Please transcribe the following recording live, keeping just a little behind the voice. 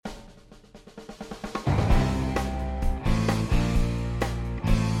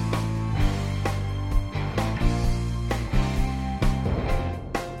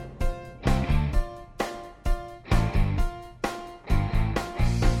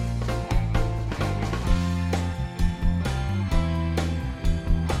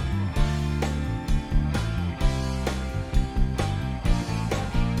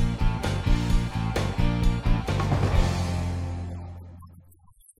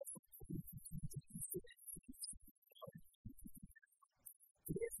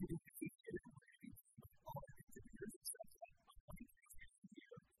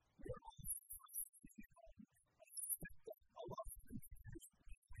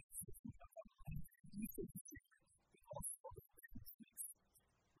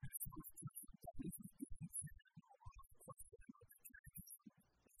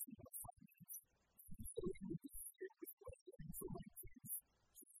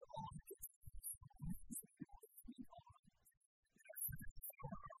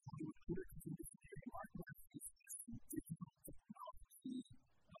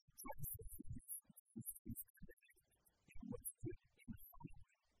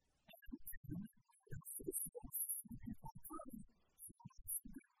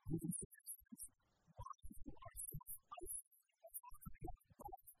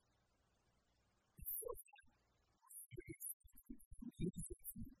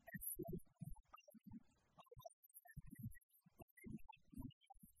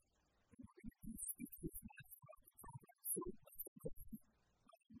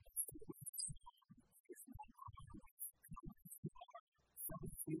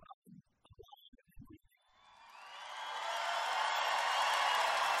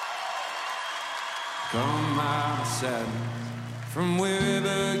Come out of sadness from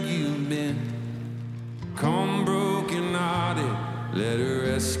wherever you've been. Come broken hearted, let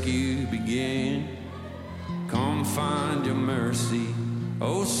a rescue begin. Come find your mercy,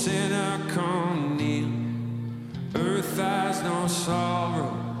 oh sinner, come kneel. Earth has no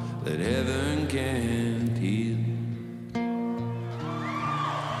sorrow that heaven can't heal.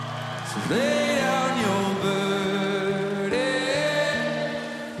 So lay down your burden,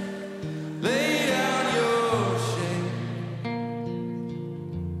 lay down your shame.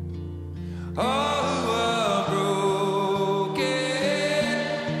 All who are broken,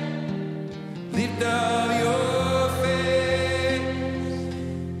 lift up your face.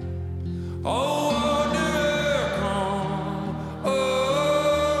 Oh, wanderer, come.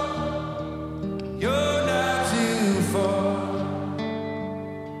 Oh, you're not too far.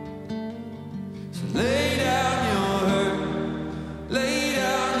 So lay down your hurt, lay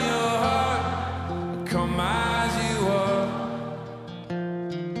down your heart, come as you are.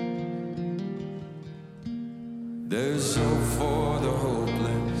 There's hope for the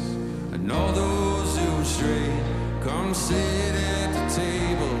hopeless and all those who stray. Come sit at the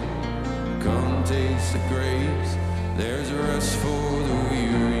table, come taste the grapes. There's rest for the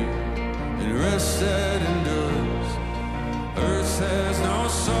weary and rest that endures. Earth has no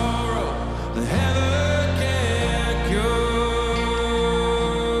sorrow that heaven can't cure.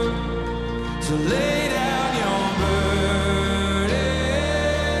 So lay down your burdens,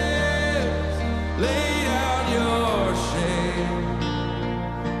 lay down your shame.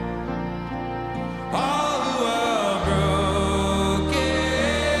 All who are broken,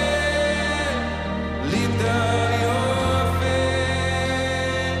 lift up your face.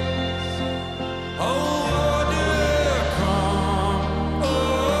 Oh, wanderer, come. Oh,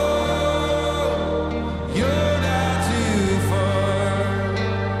 you're not too far.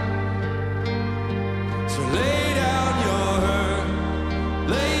 So lay down your hurt,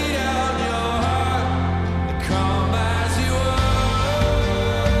 lay down your heart, and come as you are.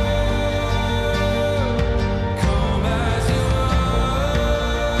 Come as you are.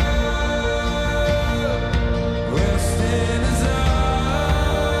 Rest in His arms.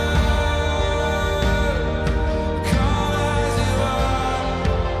 Come as you are.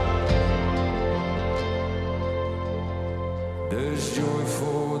 There's joy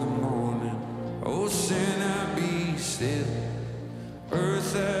for the morning. Oh, sinner, be still.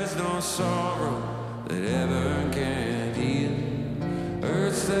 Earth has no sorrow that heaven can't heal.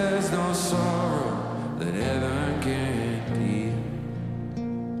 Earth has no sorrow that heaven can't heal.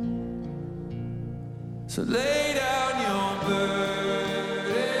 So lay down your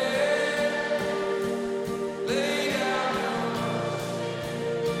burden, lay down your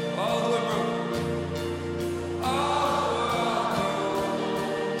all who are broken, all who are broken.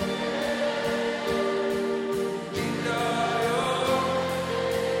 Lift up your,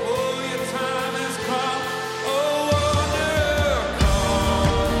 oh, your time has come. Oh, wanderer, come.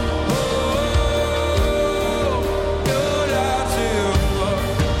 Oh, you're not too far.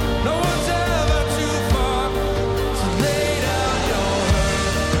 No one's ever too far. So lay down your hurt,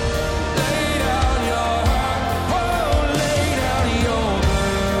 lay down your heart. Oh, lay down your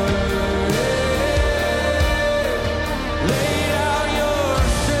burden, lay down your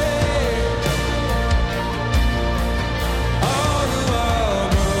shame. All who are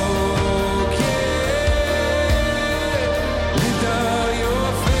broken, lift up your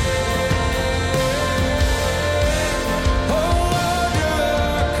face. Oh,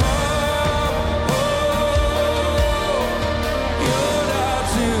 wanderer, come. Oh, you're not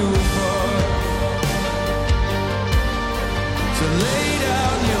too far. So lay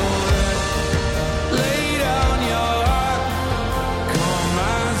down your head, lay down your heart, come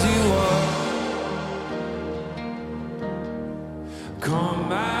as you are.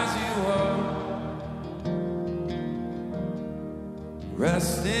 Come as you are.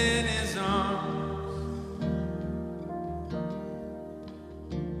 Rest in His arms.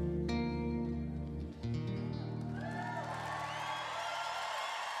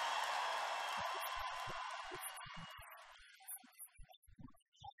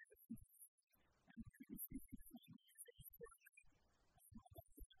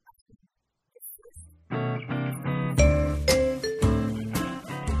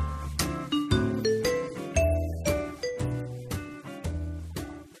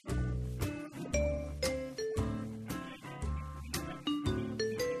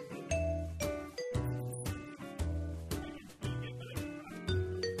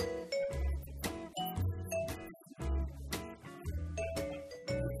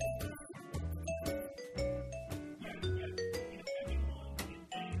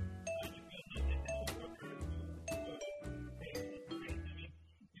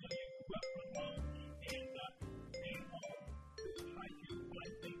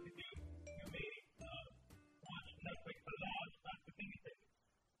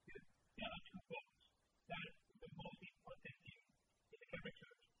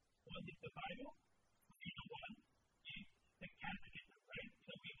 Bible. You know what? The catechism, right?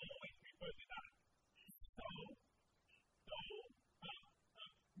 So we always refer to that. So,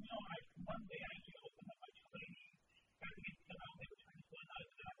 one day I actually opened up my training catechism. I was able to understand how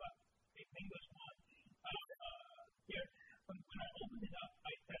to have a English one here. But when I opened it up,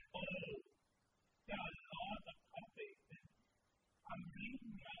 I said, there are a lot of topics. I'm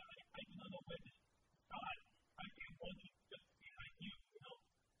reading, I do not know where this starts. I came on just behind you,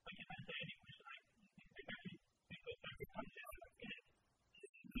 I can answer any question I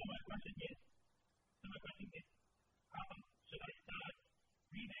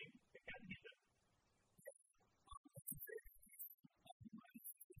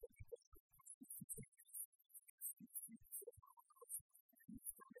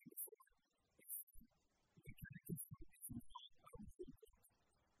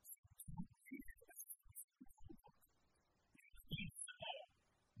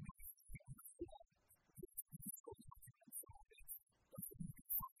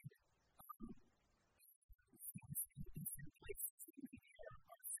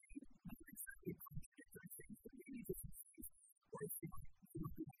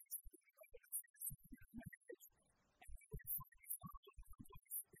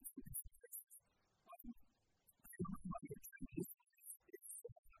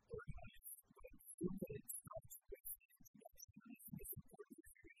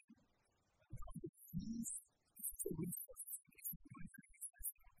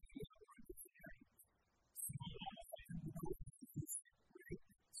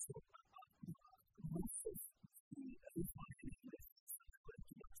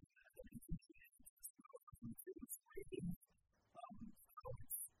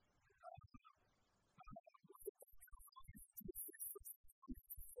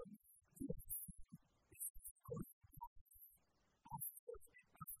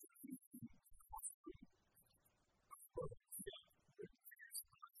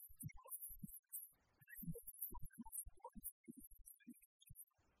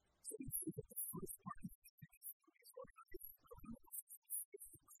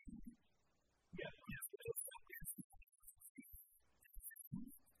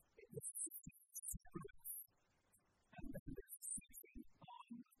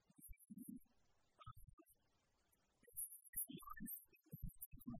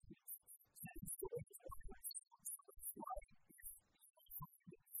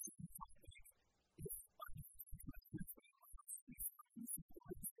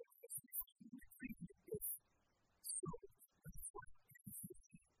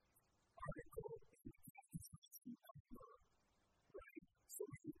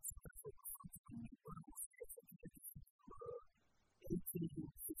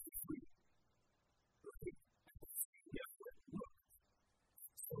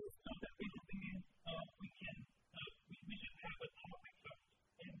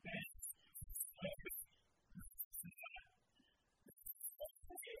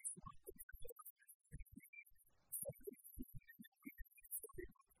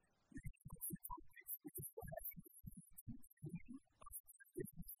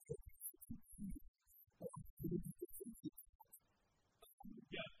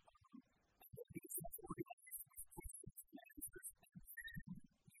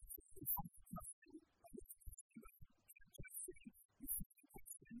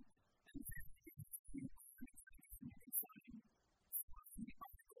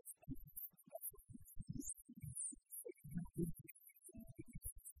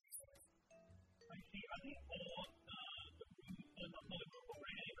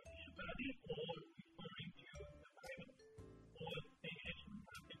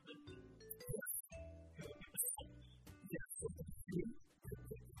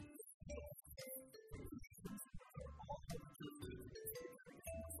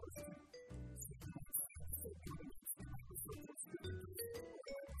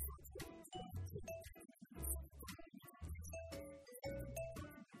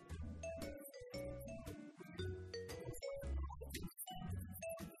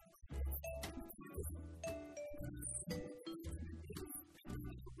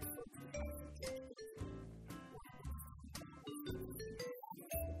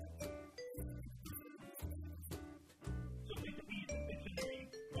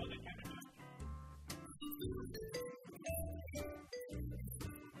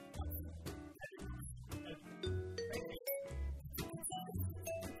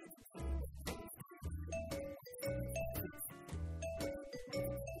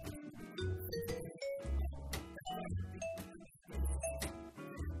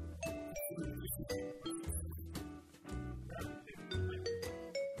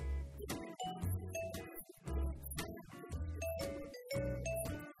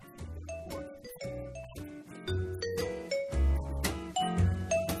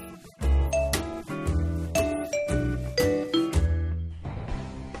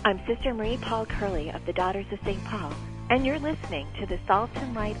I'm Sister Marie Paul Curley of the Daughters of St. Paul, and you're listening to the Salt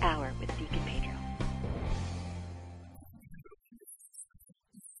and Light Hour with Deacon Pedro.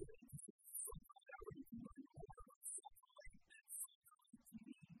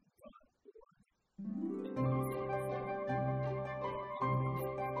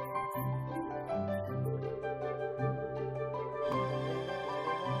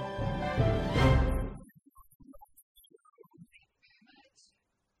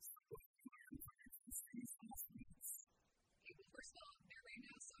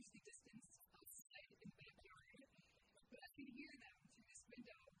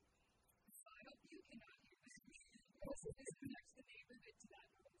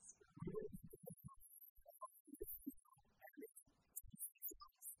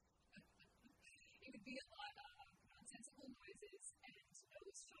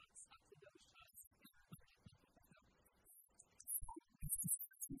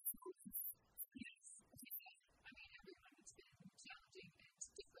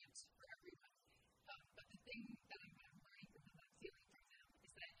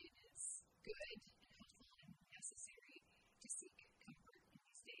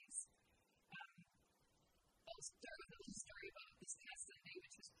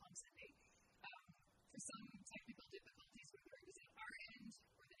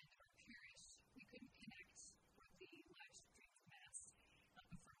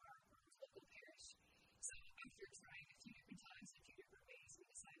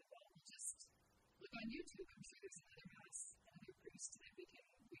 On YouTube, I'm sure there's another mass, another priest that we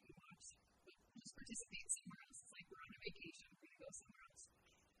can watch, but just participate somewhere else. It's like we're on a vacation, we're going to go somewhere else.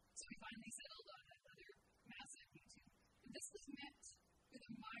 So we finally settled on another mass on YouTube. And this was met with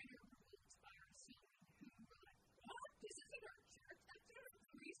a minor revolt by our children who were like, what? This isn't our church, that's not our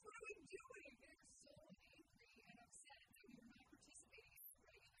priest, what are we doing? They were so angry and upset that we were not participating in a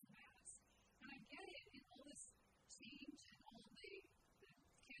regular mass. And I get it, in all this change and all the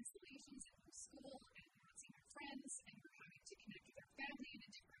cancellations in school, and we're not seeing our friends, and we're having to connect with our family in a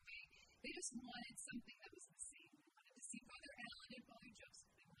different way. They just wanted something that was the same. They wanted to see Father Alan and Father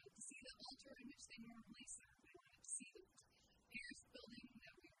Joseph. They wanted to see the altar in which they normally serve. They wanted to see the parish building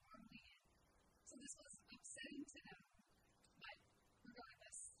that we were normally in. So this was upsetting to them. But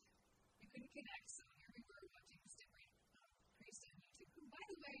regardless, we couldn't connect, so here we were watching this different priest on YouTube, who, by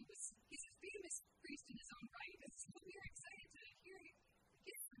the way, he's a famous priest in his own right. And so we were excited to hear him.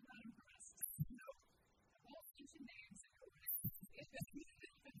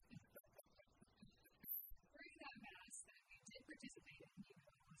 During that mass that we did participate in, even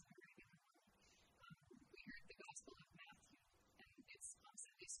though it wasn't a regular one, we heard the Gospel of Matthew, and it's on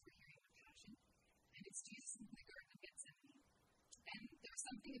Sundays for hearing the Passion, and it's Jesus in the Garden of Gethsemane. And there was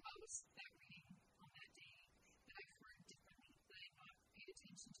something about that reading on that day that I heard differently, that I had not paid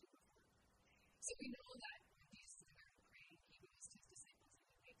attention to before. So we know that when Jesus is in the garden praying, he goes to his disciples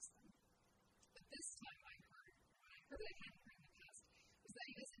and he wakes them. But this time I heard what I hadn't heard in the past, was that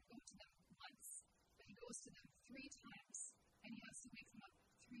he doesn't go to them once, but he goes to them 3 times, and he has to wake them up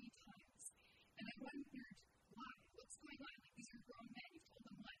 3 times. And I wondered, why? What's going on? Like, these are grown men, you've told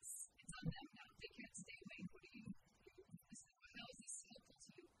them once, it's on them now, they can't stay awake, what do you do? How is this helpful to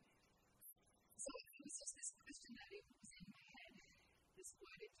you? So it was just this question that it was in my head, this,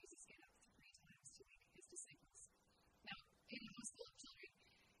 why did Jesus get up 3 times to wake his disciples? Now, in the Gospel of Children,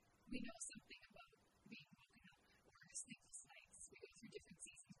 we know something about being woken up or sleepless nights. We go through different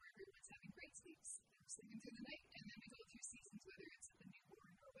seasons where everyone's having great sleeps. They're sleeping through the night, and then we go through seasons, whether it's the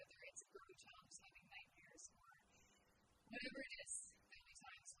newborn or whether it's a growing child who's having nightmares or whatever it is. There'll be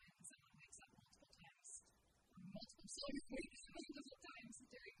times when someone wakes up multiple times, or multiple children wake up multiple times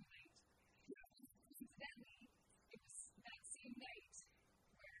during the night. Incidentally, it was that same night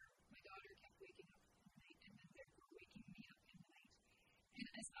where my daughter kept waking up in the night and then therefore waking me up in the night. And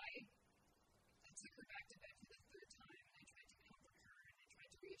as I took her back to bed for the 3rd time, and I tried to comfort her, and I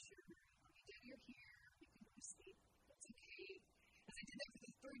tried to reassure her, Mommy, Dad, you're here, you can go to sleep, it's okay. As I did that for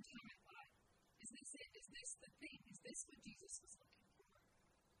the 3rd time, I thought, is this it? Is this the thing? Is this what Jesus was looking for?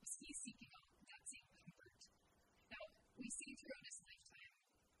 Was he seeking out that same comfort? Now, we see throughout his lifetime,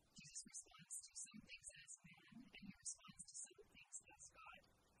 Jesus responds to some things as man, and he responds to some things as God.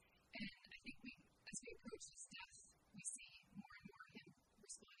 And I think as we approach his death, we see more and more him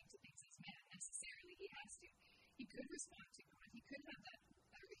responding to things as man. Necessarily, he has to. He could respond to God. He could have that,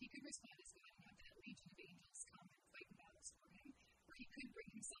 or he could respond as God and have that legion of angels come and fight battles for him, or he could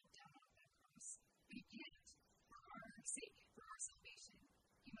bring himself down on that cross. But he can't. For our sake, for our salvation,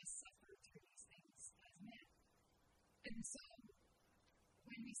 he must suffer through these things as man. And so,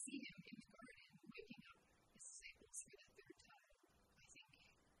 when we see him in the garden waking up his disciples for the 3rd time, I think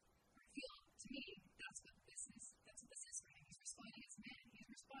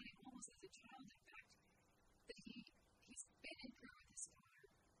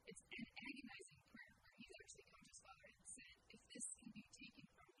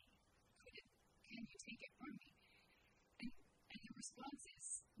response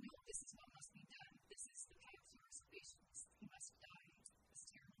is, no, this is what must be done. This is the path to our salvation. He must die this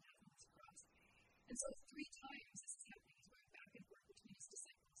terrible death on this cross. And so 3 times this is happening. He's going back and forth between his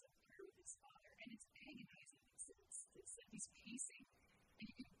disciples and prayer with his Father. And it's agonizing. It's like he's pacing. And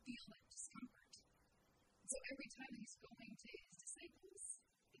you can feel that discomfort. So every time he's going to his disciples,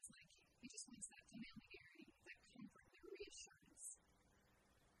 it's like he just wants that familiarity, that comfort, that reassurance.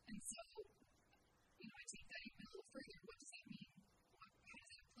 And so, I take that even a little further. What does that mean? How does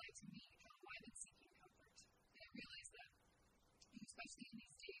it apply to me? How have I been seeking comfort? And I realize that, especially in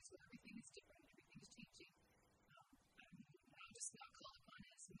these days where everything is different, everything is changing, I'm just not called upon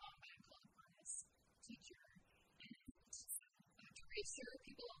as mom, but I'm called upon as teacher. And I have to reassure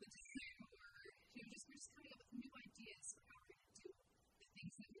people all the time, or we're just coming up with new ideas for how we're going to do the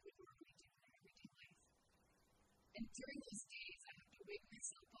things that we would normally do in our everyday life. And during those days, I have to wake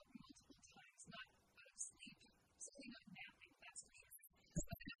myself up multiple times, not out of sleep, certainly not napping, that's for sure.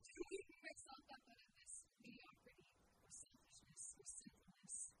 But I have to wake myself up out of this mediocrity, or selfishness, or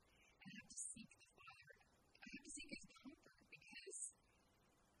sinfulness. And I have to seek the Father. I have to seek His comfort, because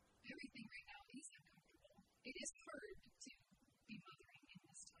everything right now is uncomfortable. It is hard to be mothering in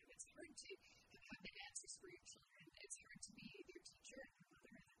this time. It's hard to have the answers for your children. It's hard to be their teacher and their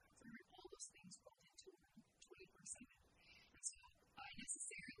mother and their comforter, and all those things rolled into one 24/7. And so I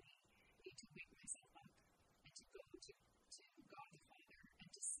necessarily need to wake myself up and to go to God the Father and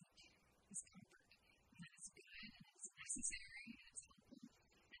to seek His comfort. And that is good, and it's necessary, and it's helpful,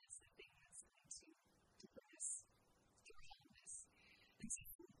 and it's the thing that's going to bring us through all of this. And so,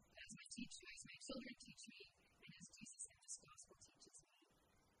 as my children teach me, and as Jesus in this gospel teaches me,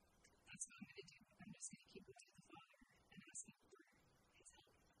 that's what I'm going to do. I'm just going to keep looking to the Father and asking for His help,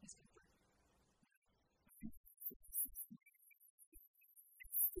 His comfort.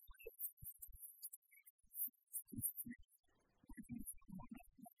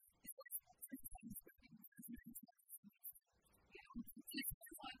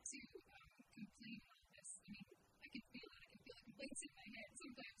 Complaints in my head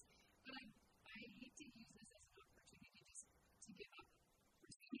sometimes, but I hate to use this as an opportunity just to give up or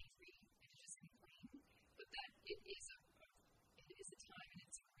to be free and to just complain, but that it is a time and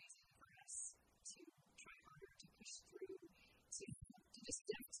it's a reason for us to try harder, to push through, to just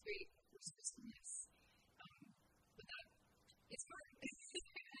demonstrate resourcefulness. But that it's hard. I think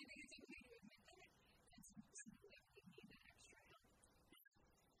it's okay to admit that it's something that we need that extra help.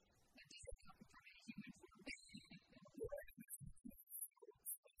 That doesn't come from a human form.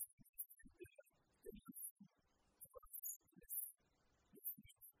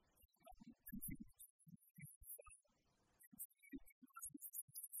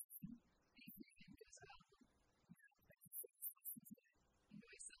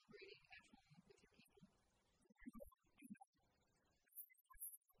 Celebrating at home with your people.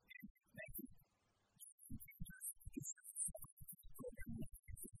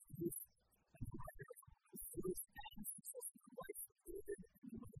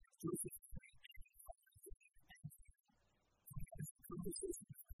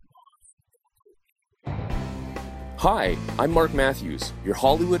 Hi, I'm Mark Matthews, your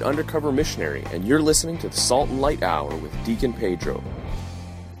Hollywood undercover missionary, and you're listening to the Salt and Light Hour with Deacon Pedro.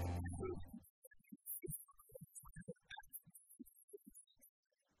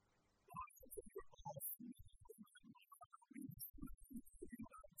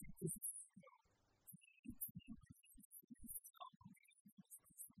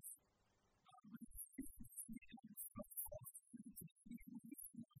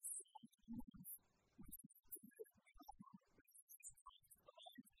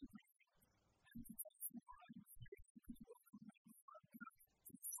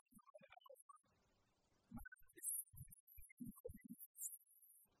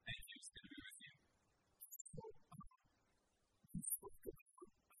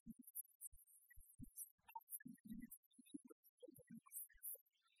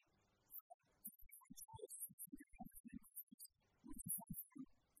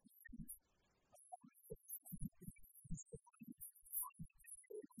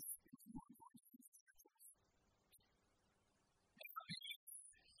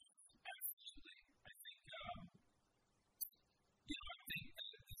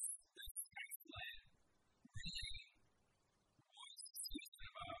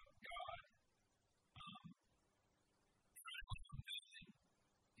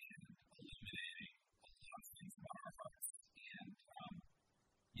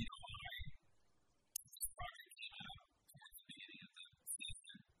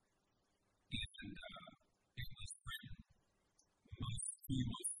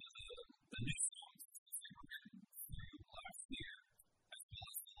 the new songs that were written through last year.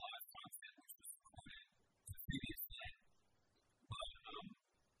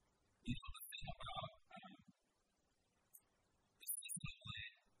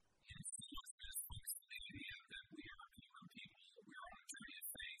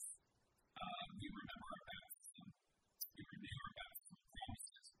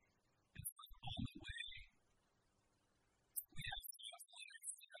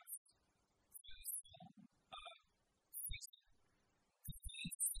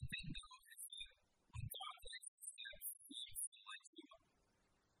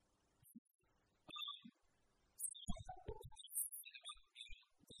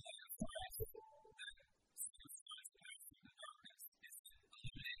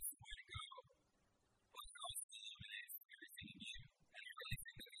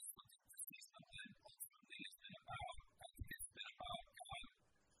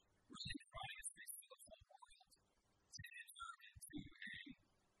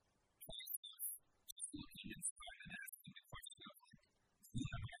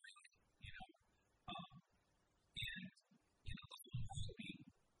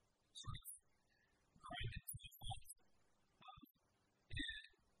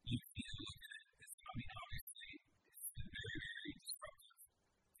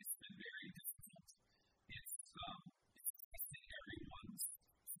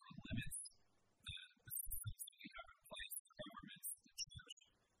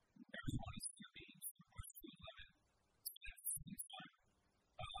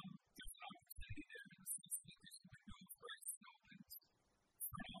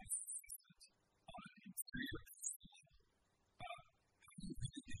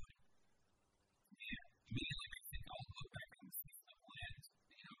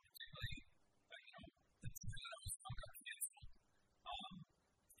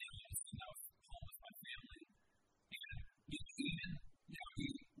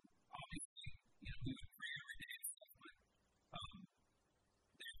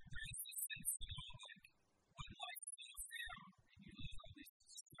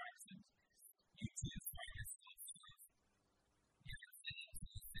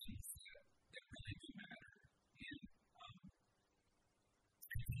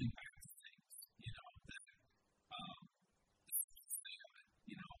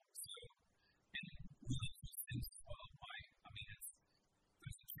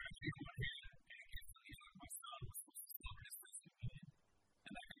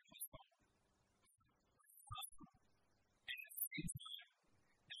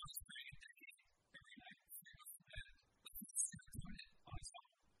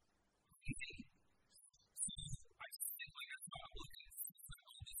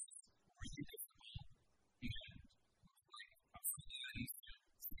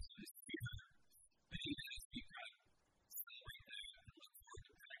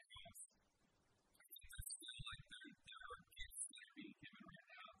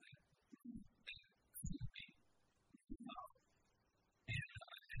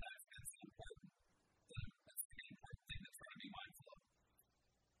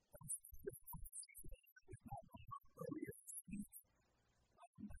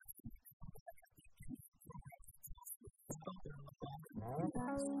 Come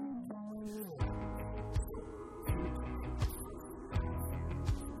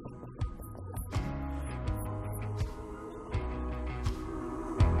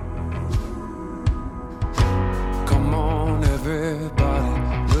on, everybody,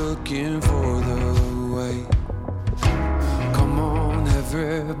 looking for the way. Come on,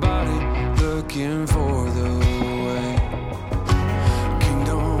 everybody, looking for the way.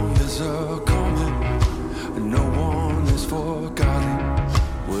 Kingdom is a-coming, no one is forgotten.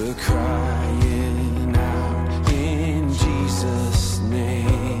 We're crying out in Jesus'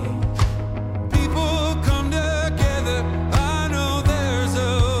 name. People come together, I know there's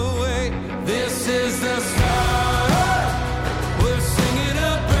a way. This is the start. We're singing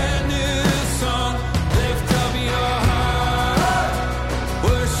a brand new song. Lift up your heart.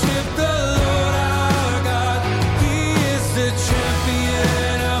 Worship the Lord our God. He is the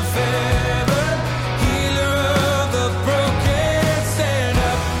champion of ever, healer of the broken. Stand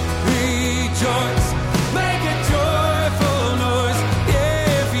up, rejoice, make a joyful noise.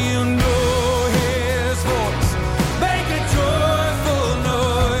 If you know His voice, make a joyful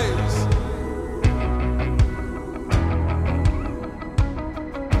noise.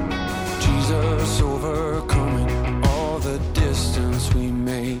 Jesus overcoming all the distance we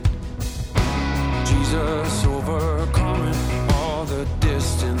made. Jesus overcoming all the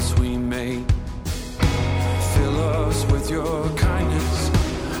distance we made. Fill us with your kindness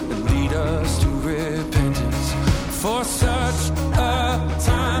and lead us to repentance. For such a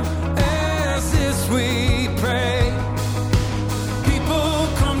time as this we pray. People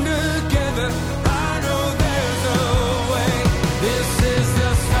come together, I know there's a way. This is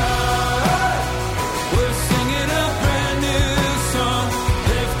the start. We're singing a brand new song.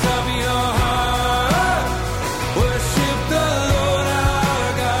 Lift up your heart. Worship the Lord our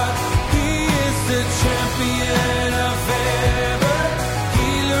God. He is the champion of ever,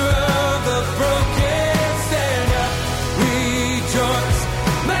 healer of the broken. Stand up, rejoice,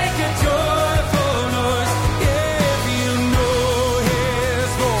 make a joyful noise. If you know His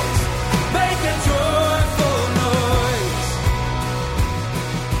voice, make a joyful noise.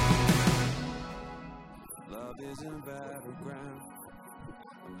 Love isn't battleground.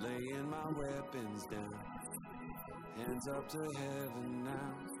 I'm laying my weapons down. Hands up to heaven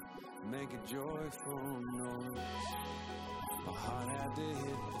now. Make a joyful noise. My heart had to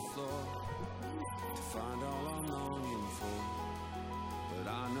hit the floor to find all I'm longing for. But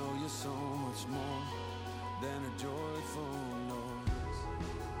I know you're so much more than a joyful noise.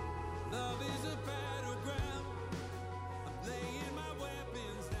 Love is a battleground. I'm laying my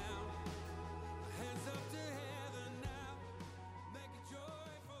weapons down. Hands up to heaven now. Make a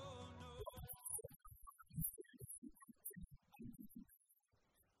joyful noise.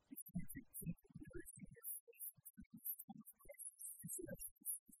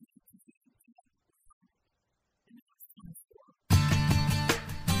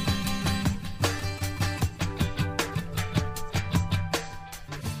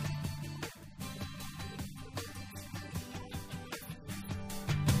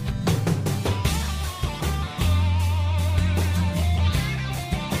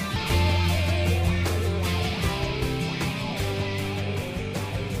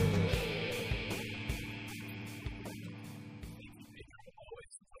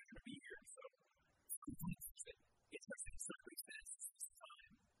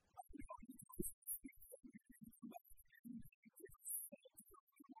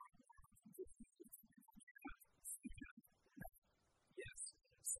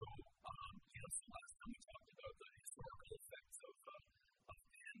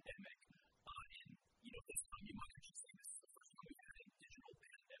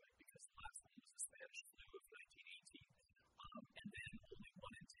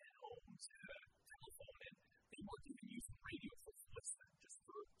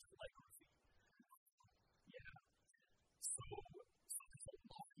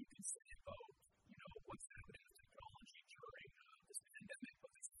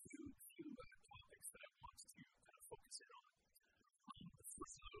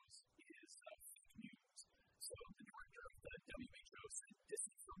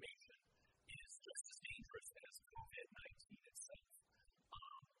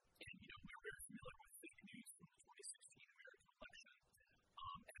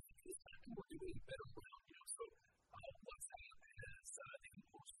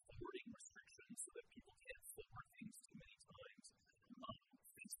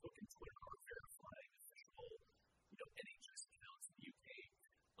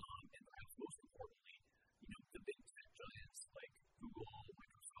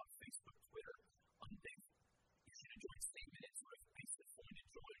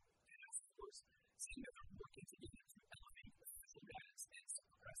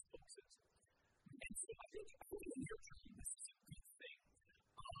 think in the near term, this is a good thing.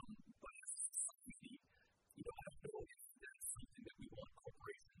 But as a society, I don't know if that's something that we want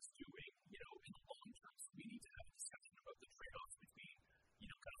corporations doing, in the long term. So we need to have a discussion about the trade-offs between,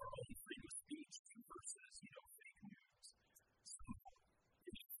 kind of our own freedom of speech versus, fake news. So,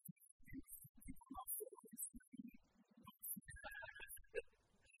 people are not following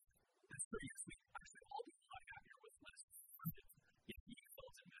that's very sweet. Actually, all people I have here with less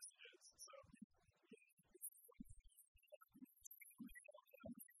emails and messages. So,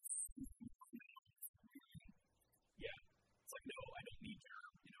 yeah, it's like, no, I don't need your,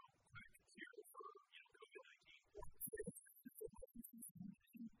 quick cure for, COVID-19.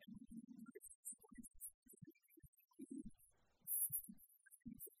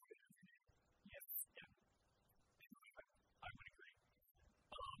 Yes, yeah, I would agree.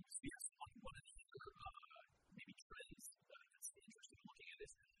 So yes, one of the other maybe trends that's interesting in looking at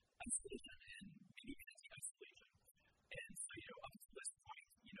is isolation and maybe anti-isolation. And so, up to this point,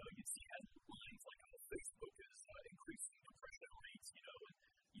 you'd see headlines like how Facebook is increasing depression rates, and,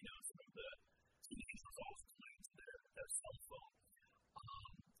 some of the teenagers always claim to their cell phone.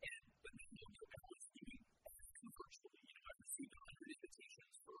 But then, everyone's doing everything virtually. I've received 100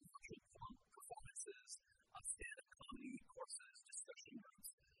 invitations for virtual performances, stand-up comedy courses, discussion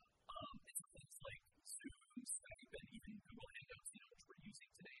groups, and so things like Zoom, Skype, and even Google Hangouts, which we're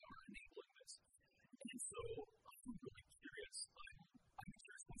using today, are enabling this. And so I'm really curious. I'm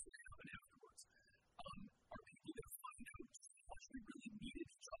curious what's going to happen afterwards. Are people going to find out how much we really needed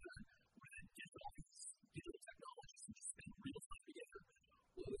each other when digital technologies and just spend real time together?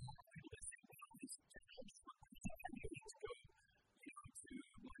 Or are people going to say, well, these technologies work with us, I don't need to go, to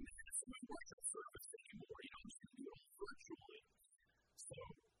my Mass or my WhatsApp service anymore. I'm just going to do it all virtually. So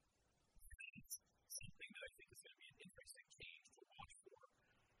that's something that I think is going to be an interesting change to watch for.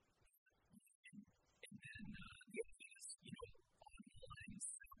 And then the other thing is, online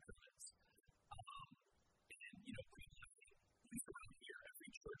sacraments. And, people, at least around here, every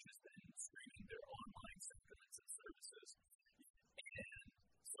church has been streaming their online sacraments and services. And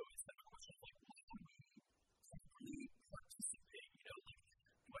so it's kind of a question of, well, how do we participate? Do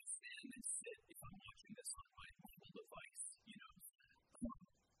I stand and sit if I'm watching this on my mobile device?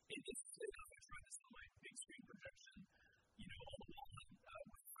 And it's enough. I tried this on my big screen projection, all the while with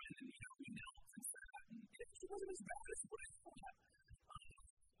a friend, and, we knelt and sat, and it wasn't as bad as what I thought.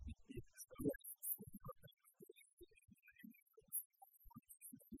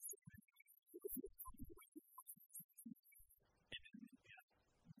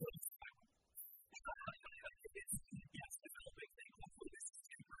 Yes, developing thing. Hopefully this is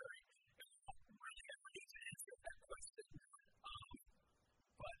temporary. And we don't really ever need to answer that question.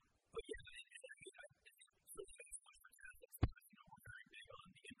 But yeah, I think certainly as much for Catholics, we're very big on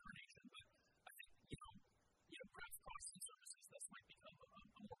the incarnation, but I think, perhaps Protestant services, this might become a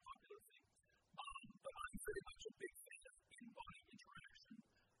more popular thing. But I'm very much a big fan of in-body interaction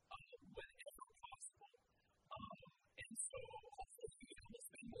whenever possible. And so hopefully we'll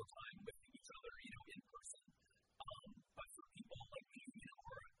spend more time with each other, in person. But for people like me,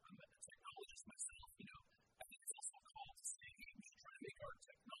 or I'm a technologist myself, I think it's also a call to say, hey, we should try to make our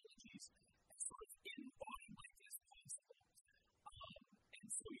technologies as sort of in-body-like as possible. And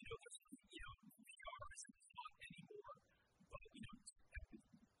so, there's VR isn't fun anymore, but,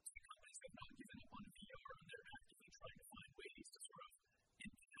 tech companies have not given up on VR, and they're actively trying to find ways to sort of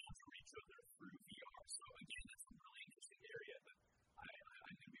encounter each other through VR. So, again, that's a really interesting area that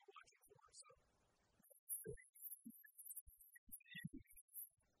I'm going to be watching for. So, it's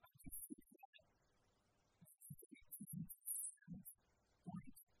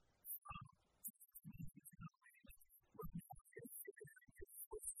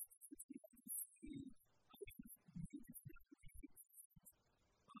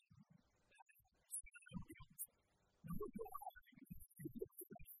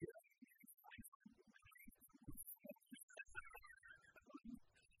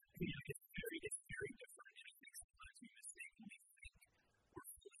very different, and I think sometimes we mistakenly think we're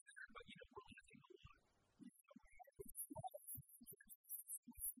fully there, but we're losing a lot.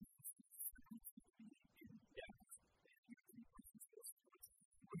 Yeah.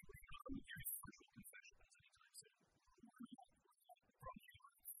 We're hearing virtual confessions anytime soon. Probably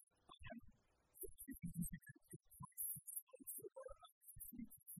are.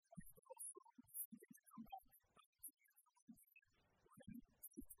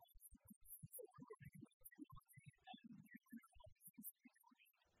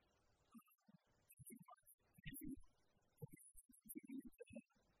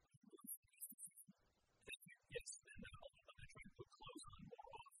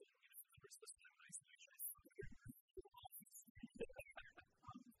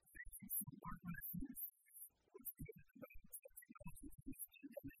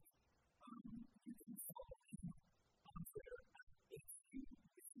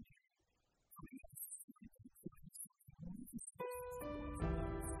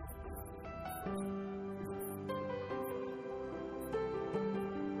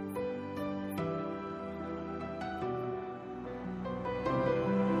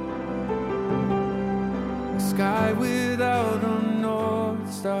 sky without a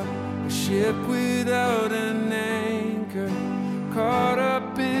north star, a ship without an anchor, caught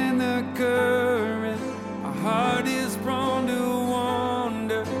up in the current. My heart is prone to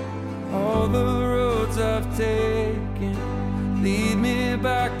wander. All the roads I've taken lead me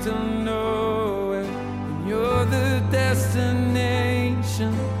back to nowhere. And you're the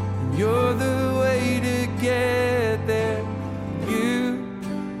destination, and you're the way to get there. You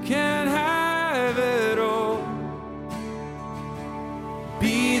can have it all.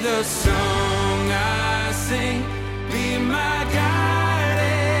 Be the song I sing, be my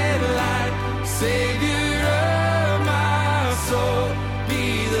guided light, Savior of my soul, be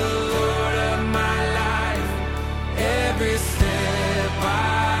the Lord of my life. Every step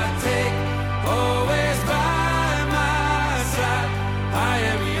I take, always by my side. I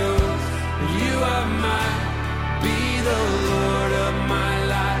am yours, you are mine. Be the Lord of my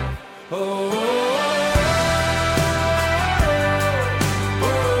life. Oh.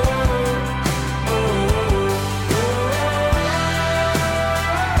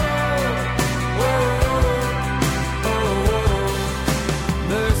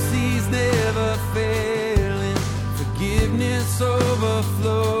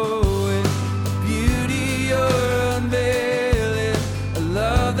 Overflowing, beauty you're unveiling, a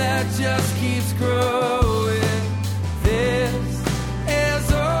love that just keeps growing. This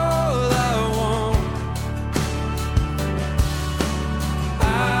is all I want. I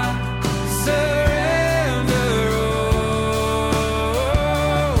surrender all.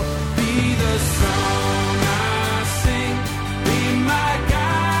 Be the song I sing, be my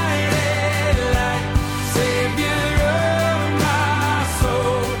guided light, Savior.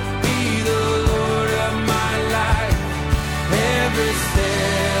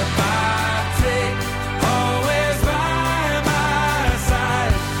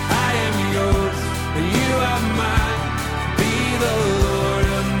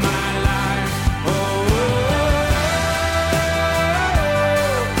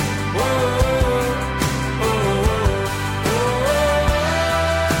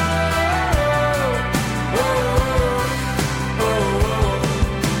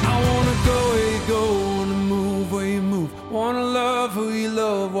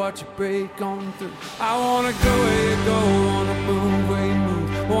 Watch it break on through. I wanna go where you go, wanna move where you move.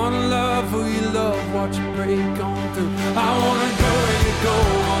 Wanna love who you love, watch it break on through. I wanna go where you go,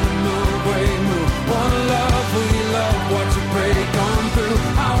 wanna move where you move. Wanna love who you love, watch it break on through.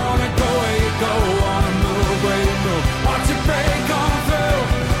 I wanna go where you go, wanna move where you move. Watch it break on through,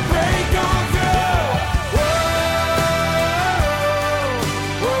 break on through. Whoa,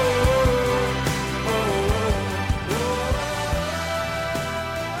 whoa, whoa, whoa.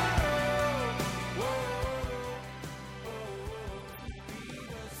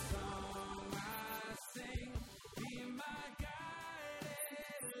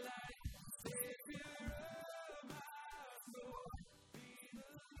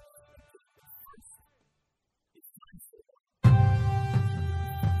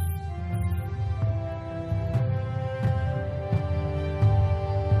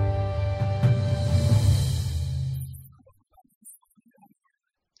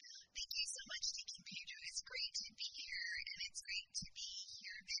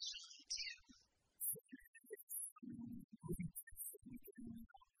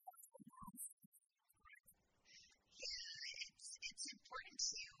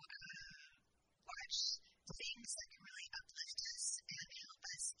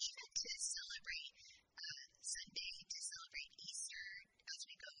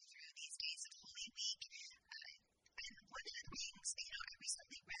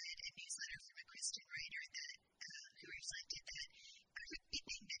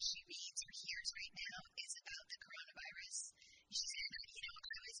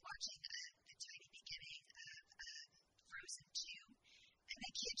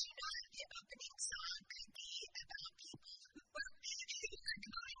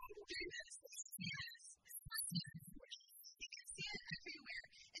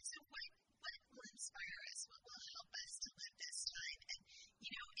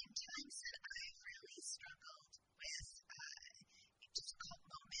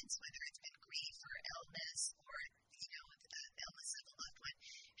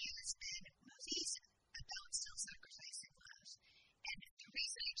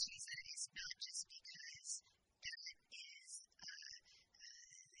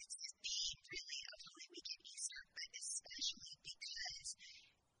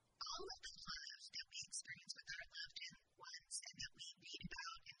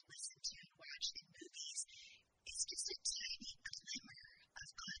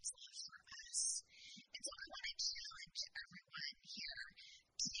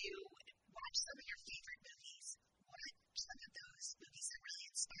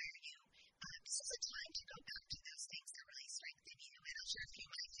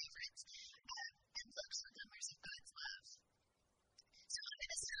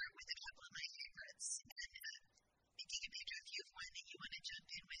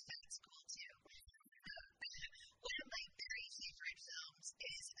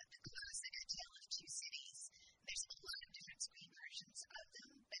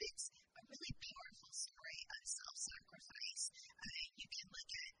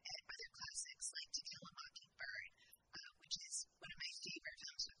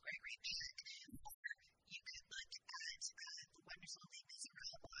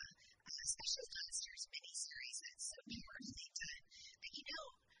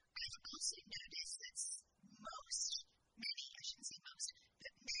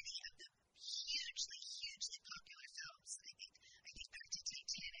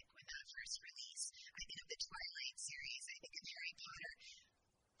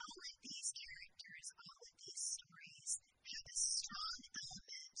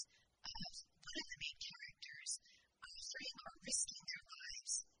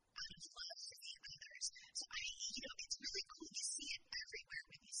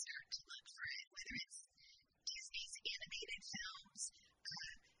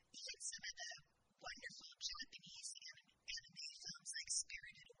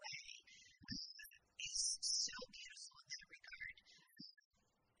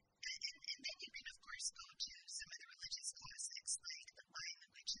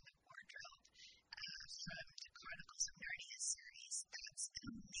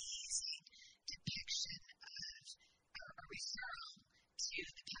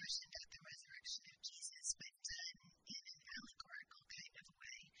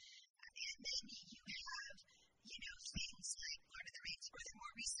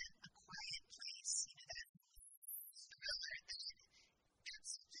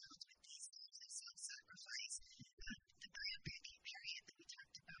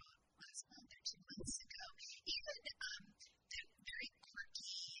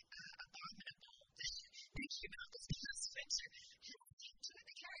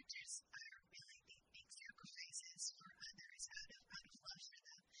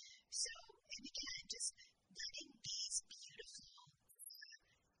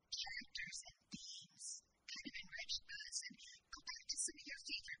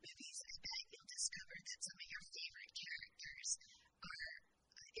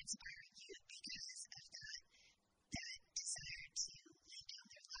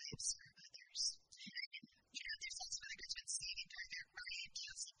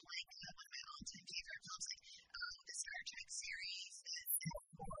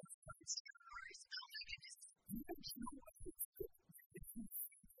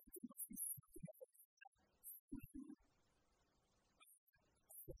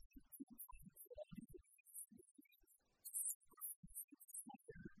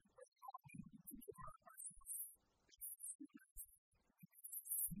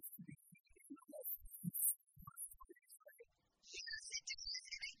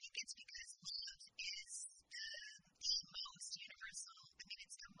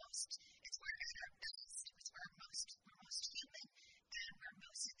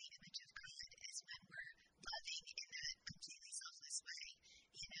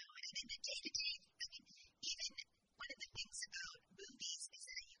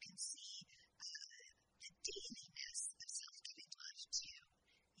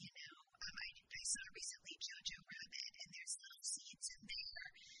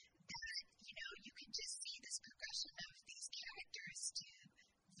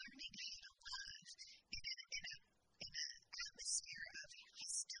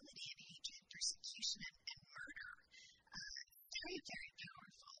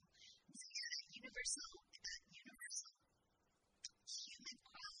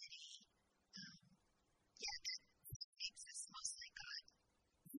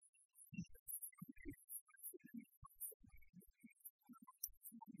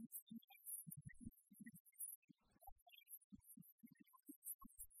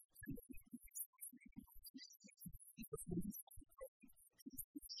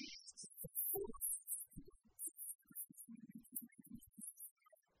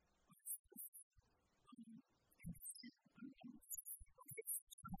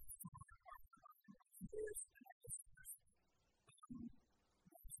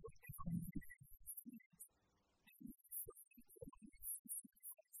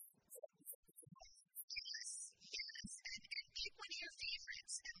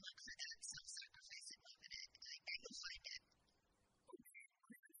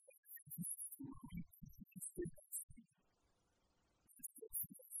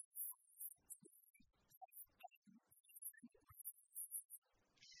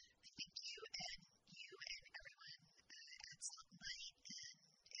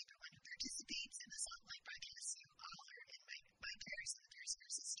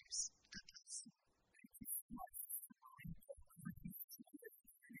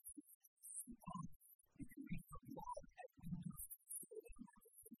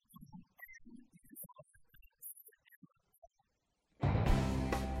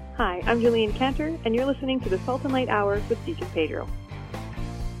 Hi, I'm Julian Cantor, and you're listening to the Salt and Light Hour with Deacon Pedro.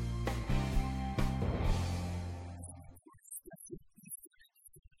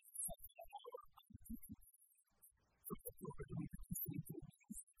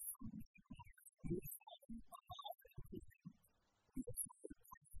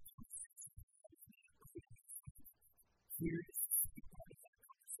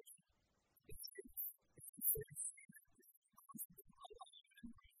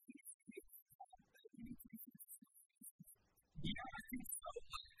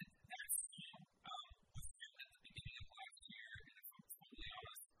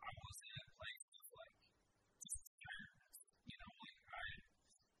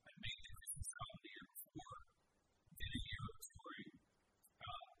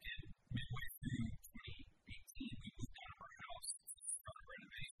 Midway through 2018, we moved out of our house.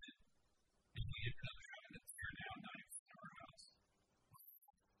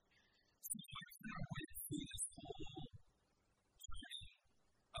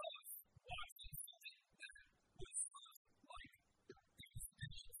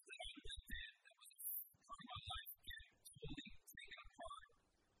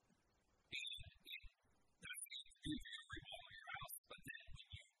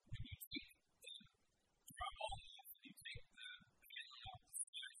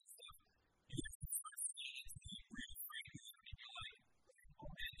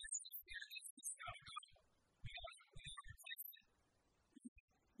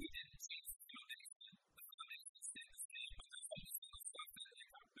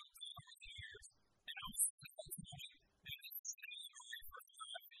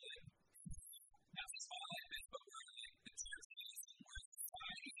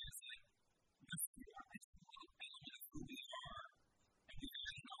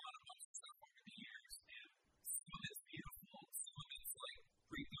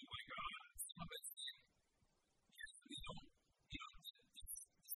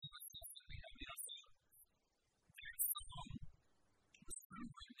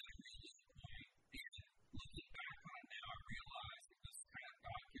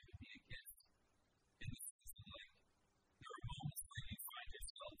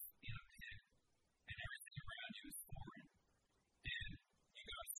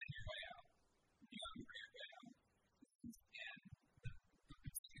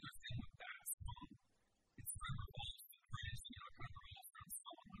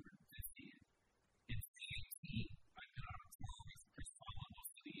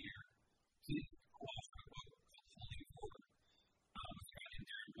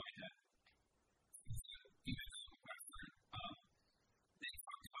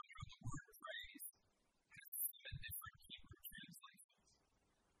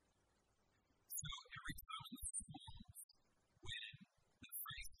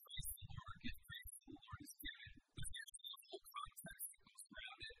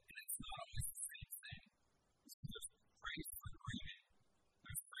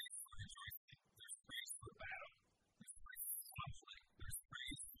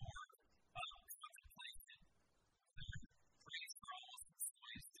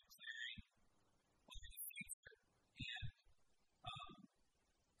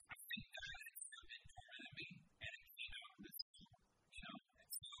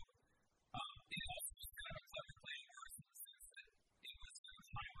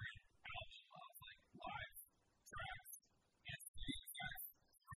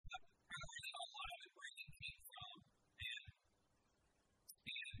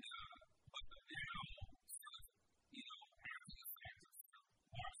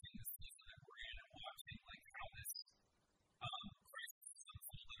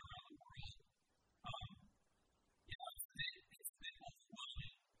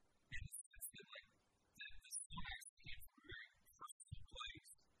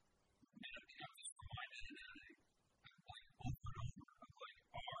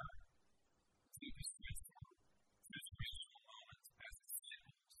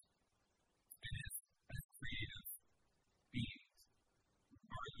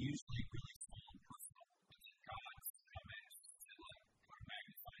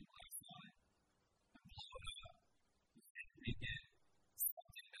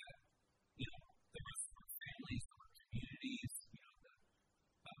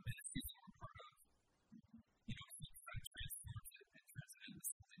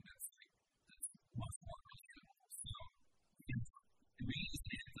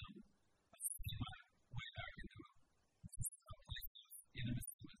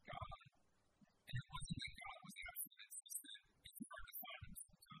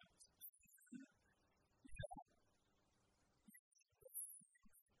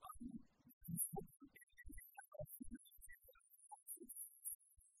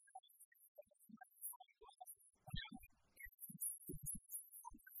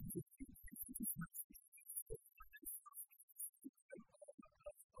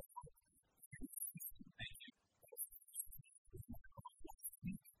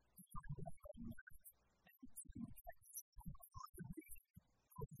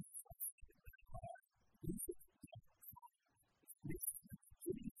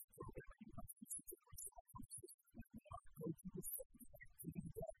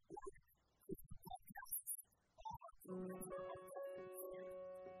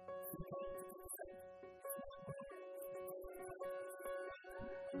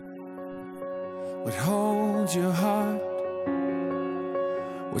 What holds your heart?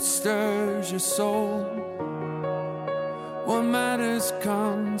 What stirs your soul? What matters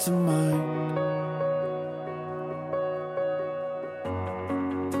come to mind?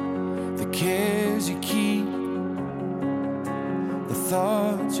 The cares you keep, the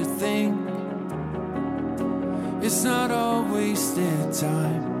thoughts you think, it's not all wasted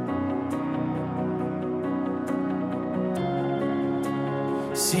time.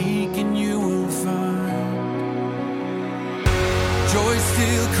 Seek and you will find. Joy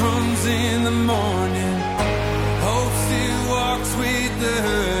still comes in the morning. Hope still walks with the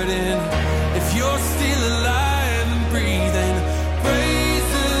hurting. If you're still alive and breathing, praise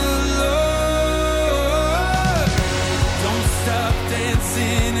the Lord. Don't stop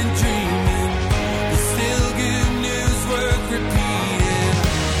dancing and dreaming. There's still good news worth repeating.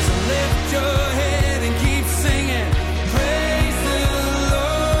 So lift your head and keep singing. Praise the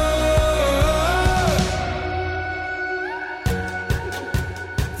Lord.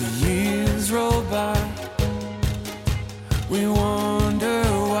 The years roll by. We wonder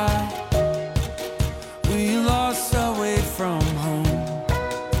why we lost our way from home.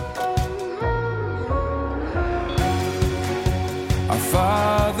 Our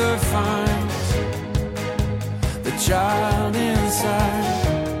Father finds the child inside.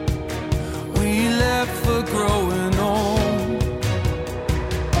 We left for growing old.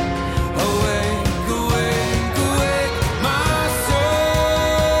 Awake, awake, awake, my soul.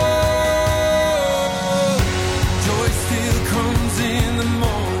 Joy still comes in the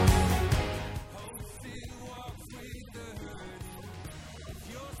morning. Hope still walks with the hurting. If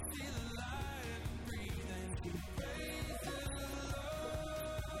you're still alive and breathing, praise the Lord.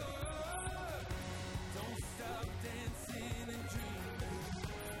 Don't stop dancing and dreaming.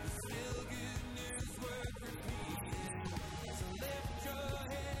 There's still good news worth repeating. So lift your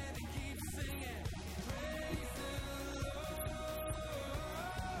head and keep singing. Praise the Lord.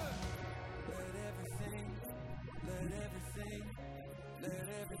 Let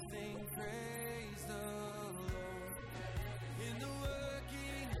everything praise the Lord. In the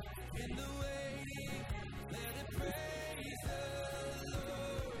working, in the waiting, let it praise the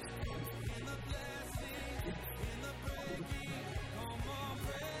Lord. In the blessing, in the breaking, come on,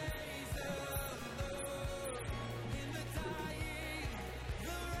 praise the Lord. In the dying,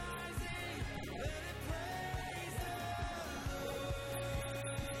 the rising, let it praise the Lord.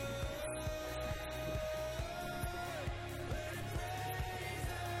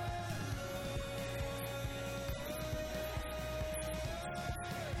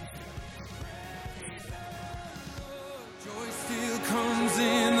 Joy still comes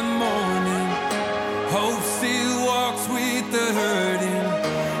in the morning. Hope still walks with the hurt.